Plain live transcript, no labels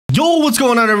Yo, what's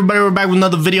going on, everybody? We're back with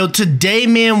another video. Today,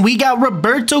 man, we got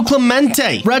Roberto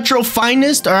Clemente, retro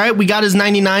finest. All right, we got his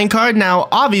 99 card. Now,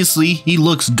 obviously, he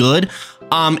looks good.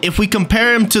 If we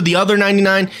compare him to the other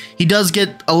 99, he does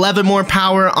get 11 more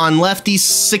power on lefties,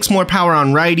 6 more power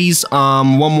on righties,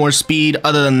 1 more speed.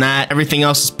 Other than that, everything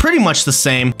else is pretty much the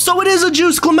same. So it is a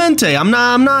juice Clemente. I'm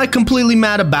not completely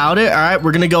mad about it. All right,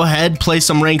 we're gonna go ahead, play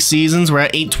some ranked seasons. We're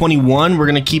at 821. We're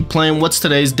gonna keep playing. What's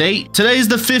today's date? Today's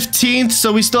the 15th,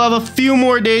 so we still have a few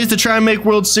more days to try and make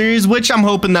World Series, which I'm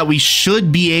hoping that we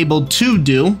should be able to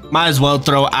do. Might as well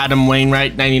throw Adam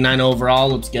Wainwright, 99 overall.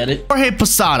 Let's get it. Jorge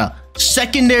Posada,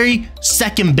 secondary,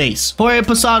 second base. Jorge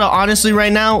Posada, honestly,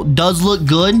 right now does look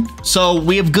good. So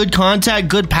we have good contact,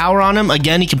 good power on him.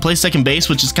 Again, he can play second base,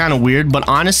 which is kind of weird, but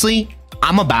honestly,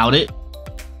 I'm about it.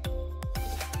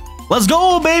 Let's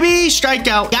go, baby.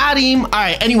 Strikeout. Got him. All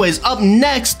right. Anyways, up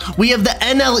next, we have the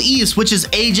NL East, which is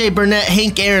AJ Burnett,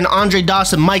 Hank Aaron, Andre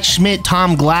Dawson, Mike Schmidt,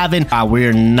 Tom Glavine.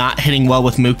 We're not hitting well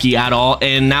with Mookie at all.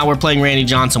 And now we're playing Randy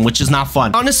Johnson, which is not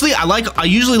fun. Honestly, I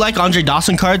usually like Andre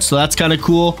Dawson cards, so that's kind of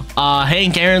cool.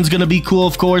 Hank Aaron's going to be cool,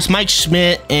 of course. Mike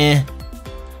Schmidt,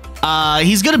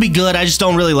 he's gonna be good. I just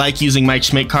don't really like using Mike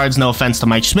Schmidt cards. No offense to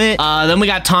Mike Schmidt. Then we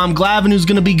got Tom Glavine, who's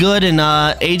gonna be good, and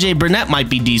AJ Burnett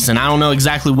might be decent. I don't know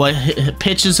exactly what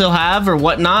pitches he'll have or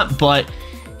whatnot, but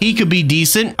he could be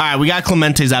decent. All right, we got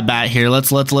Clemente's at bat here.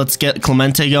 Let's get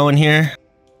Clemente going here.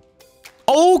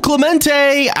 Oh,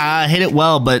 Clemente hit it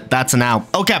well, but that's an out.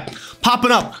 Okay,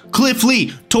 popping up. Cliff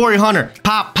Lee, Torrey Hunter,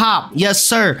 pop, yes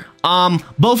sir.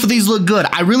 Both of these look good.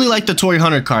 I really like the Torrey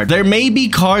Hunter card. There may be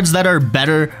cards that are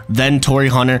better than Torrey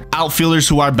Hunter, outfielders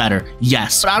who are better,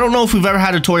 yes, but I don't know if we've ever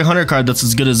had a Torrey Hunter card that's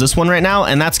as good as this one right now,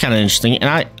 and that's kind of interesting.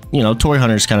 And Torrey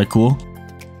Hunter is kind of cool.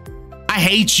 I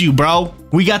hate you, bro.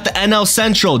 We got the NL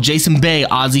Central, Jason Bay,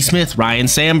 Ozzie Smith, Ryan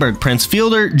Sandberg, Prince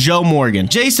Fielder, Joe Morgan.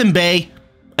 Jason Bay,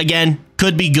 again,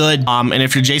 could be good. And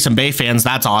if you're Jason Bay fans,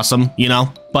 that's awesome,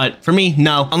 but for me,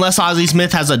 no. Unless Ozzie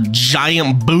Smith has a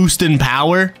giant boost in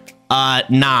power,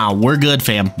 nah, we're good,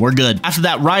 fam. We're good. After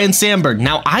that, Ryan Sandberg.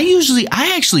 Now,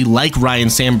 I actually like Ryan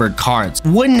Sandberg cards.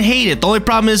 Wouldn't hate it. The only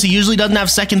problem is he usually doesn't have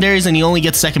secondaries and he only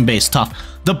gets second base. Tough.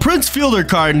 The Prince Fielder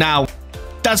card, now,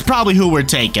 that's probably who we're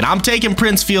taking. I'm taking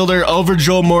Prince Fielder over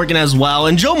Joe Morgan as well.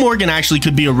 And Joe Morgan actually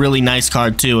could be a really nice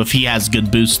card too if he has good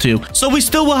boost too. So we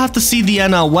still will have to see the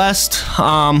NL West.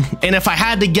 And if I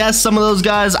had to guess some of those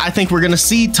guys, I think we're going to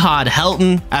see Todd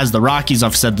Helton as the Rockies.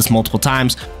 I've said this multiple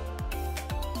times.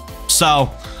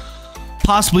 So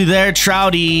possibly there.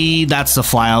 Trouty, that's the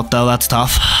fly out though. That's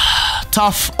tough.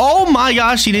 Tough. Oh my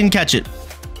gosh, he didn't catch it.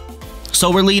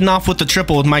 So we're leading off with the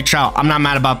triple with Mike Trout. I'm not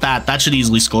mad about that. That should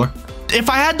easily score. If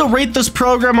I had to rate this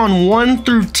program on 1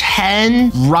 through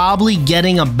 10, probably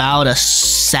getting about a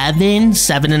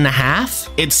 7.5.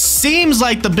 It seems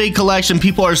like the big collection,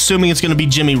 people are assuming it's going to be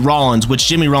Jimmy Rollins, which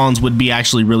Jimmy Rollins would be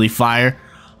actually really fire.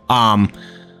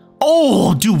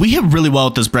 Oh, dude, we hit really well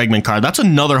with this Bregman card. That's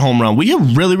another home run. We hit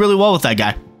really well with that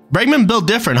guy. Bregman built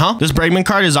different, huh? This Bregman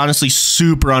card is honestly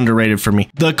super underrated for me.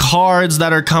 The cards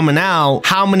that are coming out,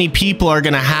 how many people are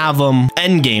going to have them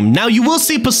end game? Now, you will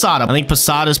see Posada. I think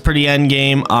Posada's pretty end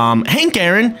game. Hank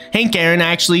Aaron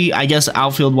actually, I guess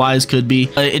outfield wise could be.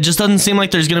 It just doesn't seem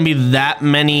like there's going to be that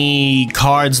many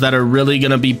cards that are really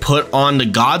going to be put on the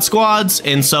God squads.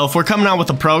 And so if we're coming out with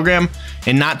a program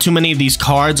and not too many of these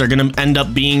cards are going to end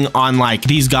up being on like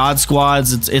these God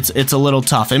squads, it's a little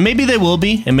tough. And maybe they will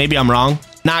be, and maybe I'm wrong.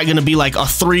 Not going to be like a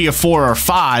 3 or 4 or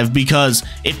 5, because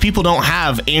if people don't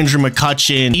have Andrew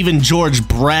McCutchen, even George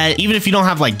Brett, even if you don't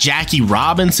have like Jackie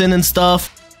Robinson and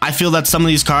stuff, I feel that some of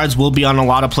these cards will be on a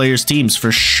lot of players' teams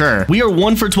for sure. We are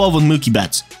 1 for 12 with Mookie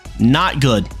Betts. Not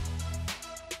good.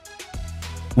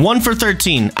 1 for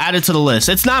 13 added to the list.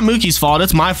 It's not Mookie's fault.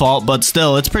 It's my fault, but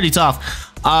still, it's pretty tough.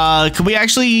 Could we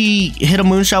actually hit a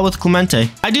moonshot with Clemente?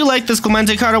 I do like this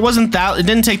Clemente card. It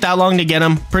didn't take that long to get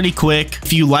him. Pretty quick.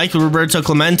 If you like Roberto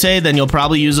Clemente, then you'll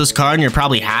probably use this card and you're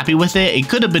probably happy with it. It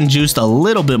could have been juiced a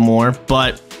little bit more,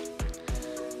 but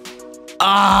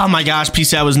oh my gosh,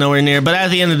 PCI was nowhere near. But at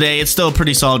the end of the day, it's still a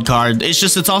pretty solid card. It's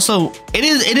just,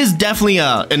 it is definitely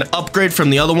an upgrade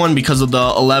from the other one because of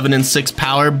the 11 and 6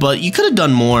 power, but you could have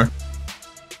done more.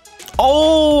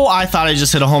 Oh, I thought I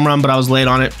just hit a home run, but I was late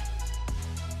on it.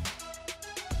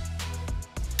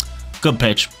 Good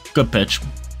pitch. Good pitch.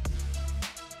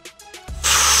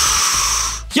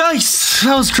 Yikes,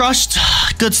 that was crushed.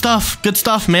 Good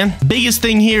stuff, man. Biggest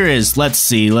thing here is, let's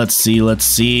see.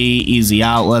 Easy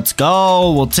out, let's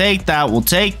go. We'll take that.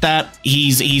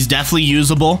 He's definitely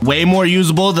usable. Way more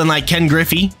usable than like Ken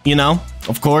Griffey,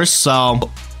 of course. So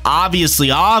obviously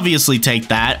take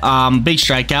that. Big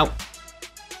strikeout.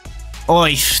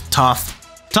 Oy, tough.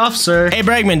 Tough, sir. Hey,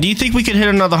 Bregman, do you think we could hit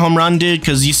another home run, dude?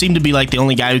 Because you seem to be like the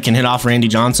only guy who can hit off Randy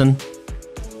Johnson.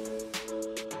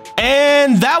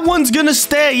 And that one's gonna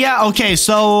stay. Yeah, okay,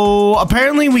 so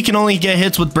apparently we can only get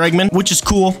hits with Bregman, which is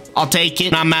cool. I'll take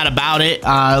it. Not mad about it.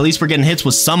 At least we're getting hits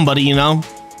with somebody, you know?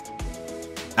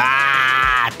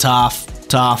 Ah, tough.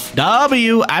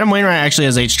 W. Adam Wainwright actually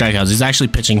has 8 strikeouts. He's actually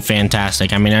pitching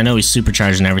fantastic. I mean, I know he's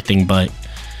supercharged and everything, but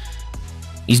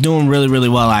he's doing really, really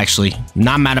well, actually.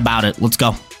 Not mad about it. Let's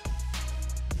go.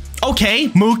 Okay,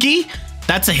 Mookie.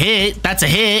 That's a hit. That's a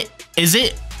hit. Is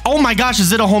it? Oh my gosh,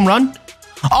 is it a home run?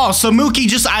 Oh, so Mookie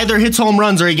just either hits home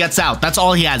runs or he gets out. That's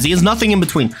all he has. He has nothing in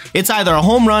between. It's either a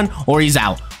home run or he's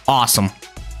out. Awesome.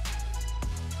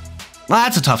 Well,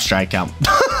 that's a tough strikeout.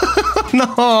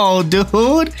 No,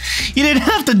 dude. You didn't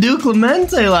have to do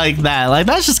Clemente like that. Like,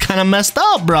 that's just kind of messed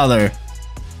up, brother.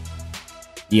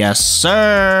 Yes,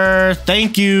 sir.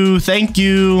 Thank you. Thank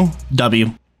you.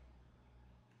 W.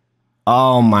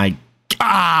 Oh, my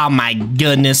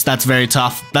goodness. That's very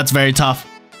tough. That's very tough.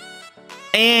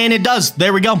 And it does.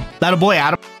 There we go. That a boy,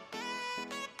 Adam.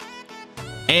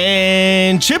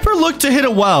 And Chipper looked to hit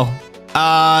it well.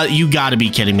 You gotta be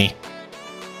kidding me.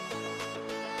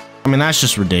 I mean, that's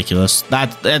just ridiculous.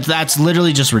 That's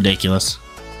literally just ridiculous.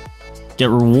 Get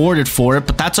rewarded for it,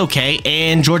 but that's okay.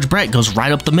 And George Brett goes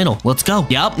right up the middle. Let's go.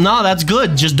 Yep. No, that's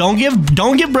good. Just don't give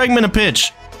Bregman a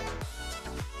pitch.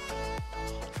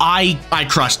 I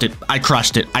crushed it. I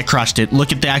crushed it. I crushed it.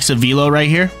 Look at the exit velo right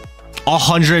here.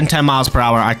 110 miles per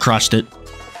hour. I crushed it.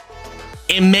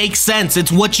 It makes sense.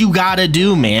 It's what you gotta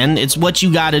do, man. It's what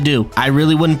you gotta do. I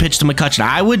really wouldn't pitch to McCutcheon.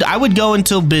 I would go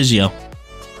until Biggio.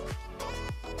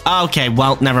 Okay,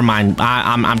 well, never mind.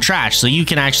 I'm trash, so you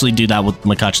can actually do that with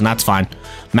McCutcheon. That's fine.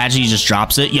 Imagine he just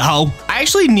drops it. Yo, I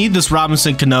actually need this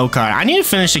Robinson Cano card. I need to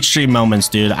finish Extreme Moments,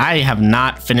 dude. I have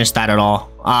not finished that at all.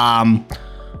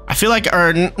 I feel like,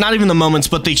 or not even the moments,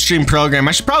 but the Extreme program.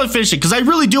 I should probably finish it because I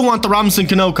really do want the Robinson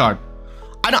Cano card.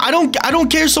 I don't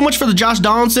care so much for the Josh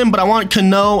Donaldson, but I want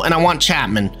Cano and I want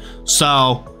Chapman.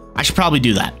 So I should probably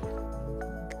do that.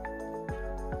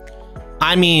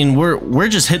 I mean, we're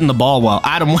just hitting the ball well.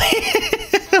 Adam,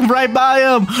 right by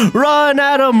him. Run,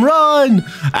 Adam, run.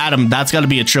 Adam, that's got to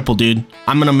be a triple, dude.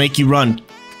 I'm going to make you run.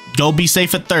 Go be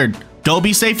safe at third. Go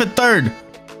be safe at third.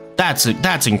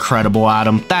 That's incredible,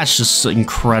 Adam. That's just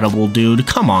incredible, dude.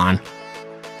 Come on.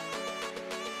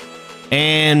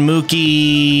 And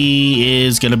Mookie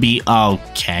is going to be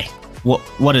okay.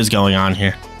 What is going on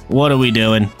here? What are we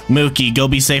doing? Mookie, go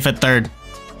be safe at third.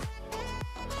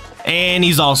 And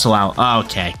he's also out.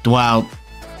 Okay. Well.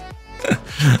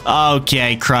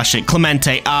 Okay. Crush it.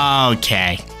 Clemente.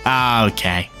 Okay.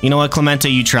 Okay. You know what, Clemente?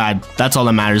 You tried. That's all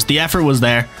that matters. The effort was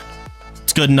there.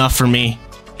 It's good enough for me.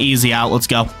 Easy out. Let's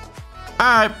go. All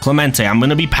right. Clemente, I'm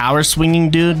going to be power swinging,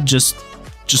 dude. Just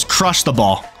crush the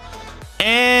ball.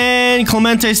 And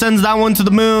Clemente sends that one to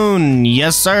the moon.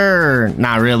 Yes, sir.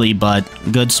 Not really, but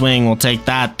good swing. We'll take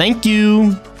that. Thank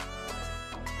you.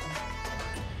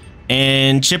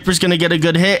 And Chipper's going to get a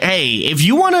good hit. Hey, if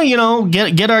you want to, you know,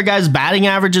 get our guys' batting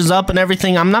averages up and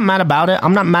everything, I'm not mad about it.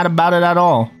 I'm not mad about it at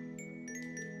all.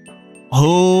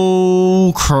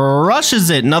 Oh,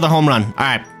 crushes it. Another home run. All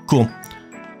right, cool.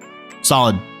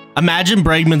 Solid. Imagine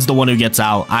Bregman's the one who gets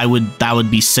out. That would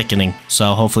be sickening.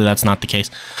 So hopefully that's not the case.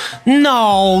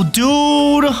 No,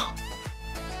 dude.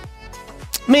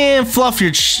 Man, fluff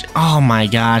your... Oh my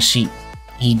gosh,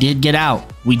 he did get out.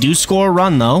 We do score a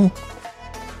run though.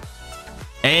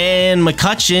 And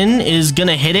McCutcheon is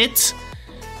gonna hit it.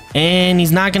 And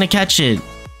he's not gonna catch it.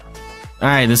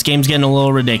 Alright, this game's getting a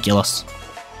little ridiculous.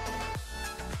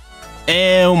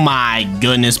 Oh my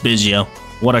goodness, Biggio.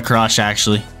 What a crush,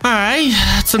 actually. Alright,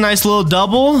 that's a nice little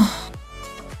double.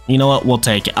 You know what? We'll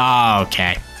take it. Oh,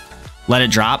 okay. Let it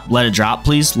drop. Let it drop,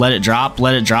 please. Let it drop.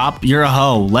 Let it drop. You're a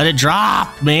hoe. Let it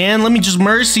drop, man. Let me just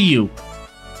mercy you.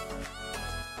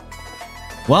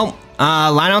 Well,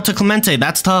 line out to Clemente.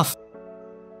 That's tough.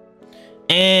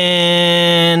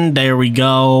 And there we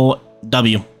go.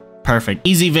 W. Perfect.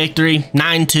 Easy victory.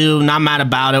 9-2. Not mad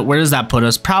about it. Where does that put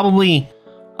us? Probably...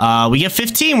 we get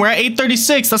 15. We're at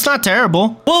 836. That's not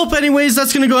terrible. Well, anyways,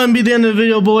 that's going to go ahead and be the end of the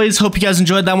video, boys. Hope you guys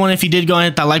enjoyed that one. If you did, go ahead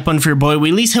and hit that like button for your boy. We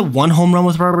at least hit one home run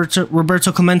with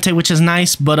Roberto Clemente, which is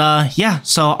nice. But yeah,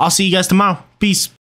 so I'll see you guys tomorrow. Peace.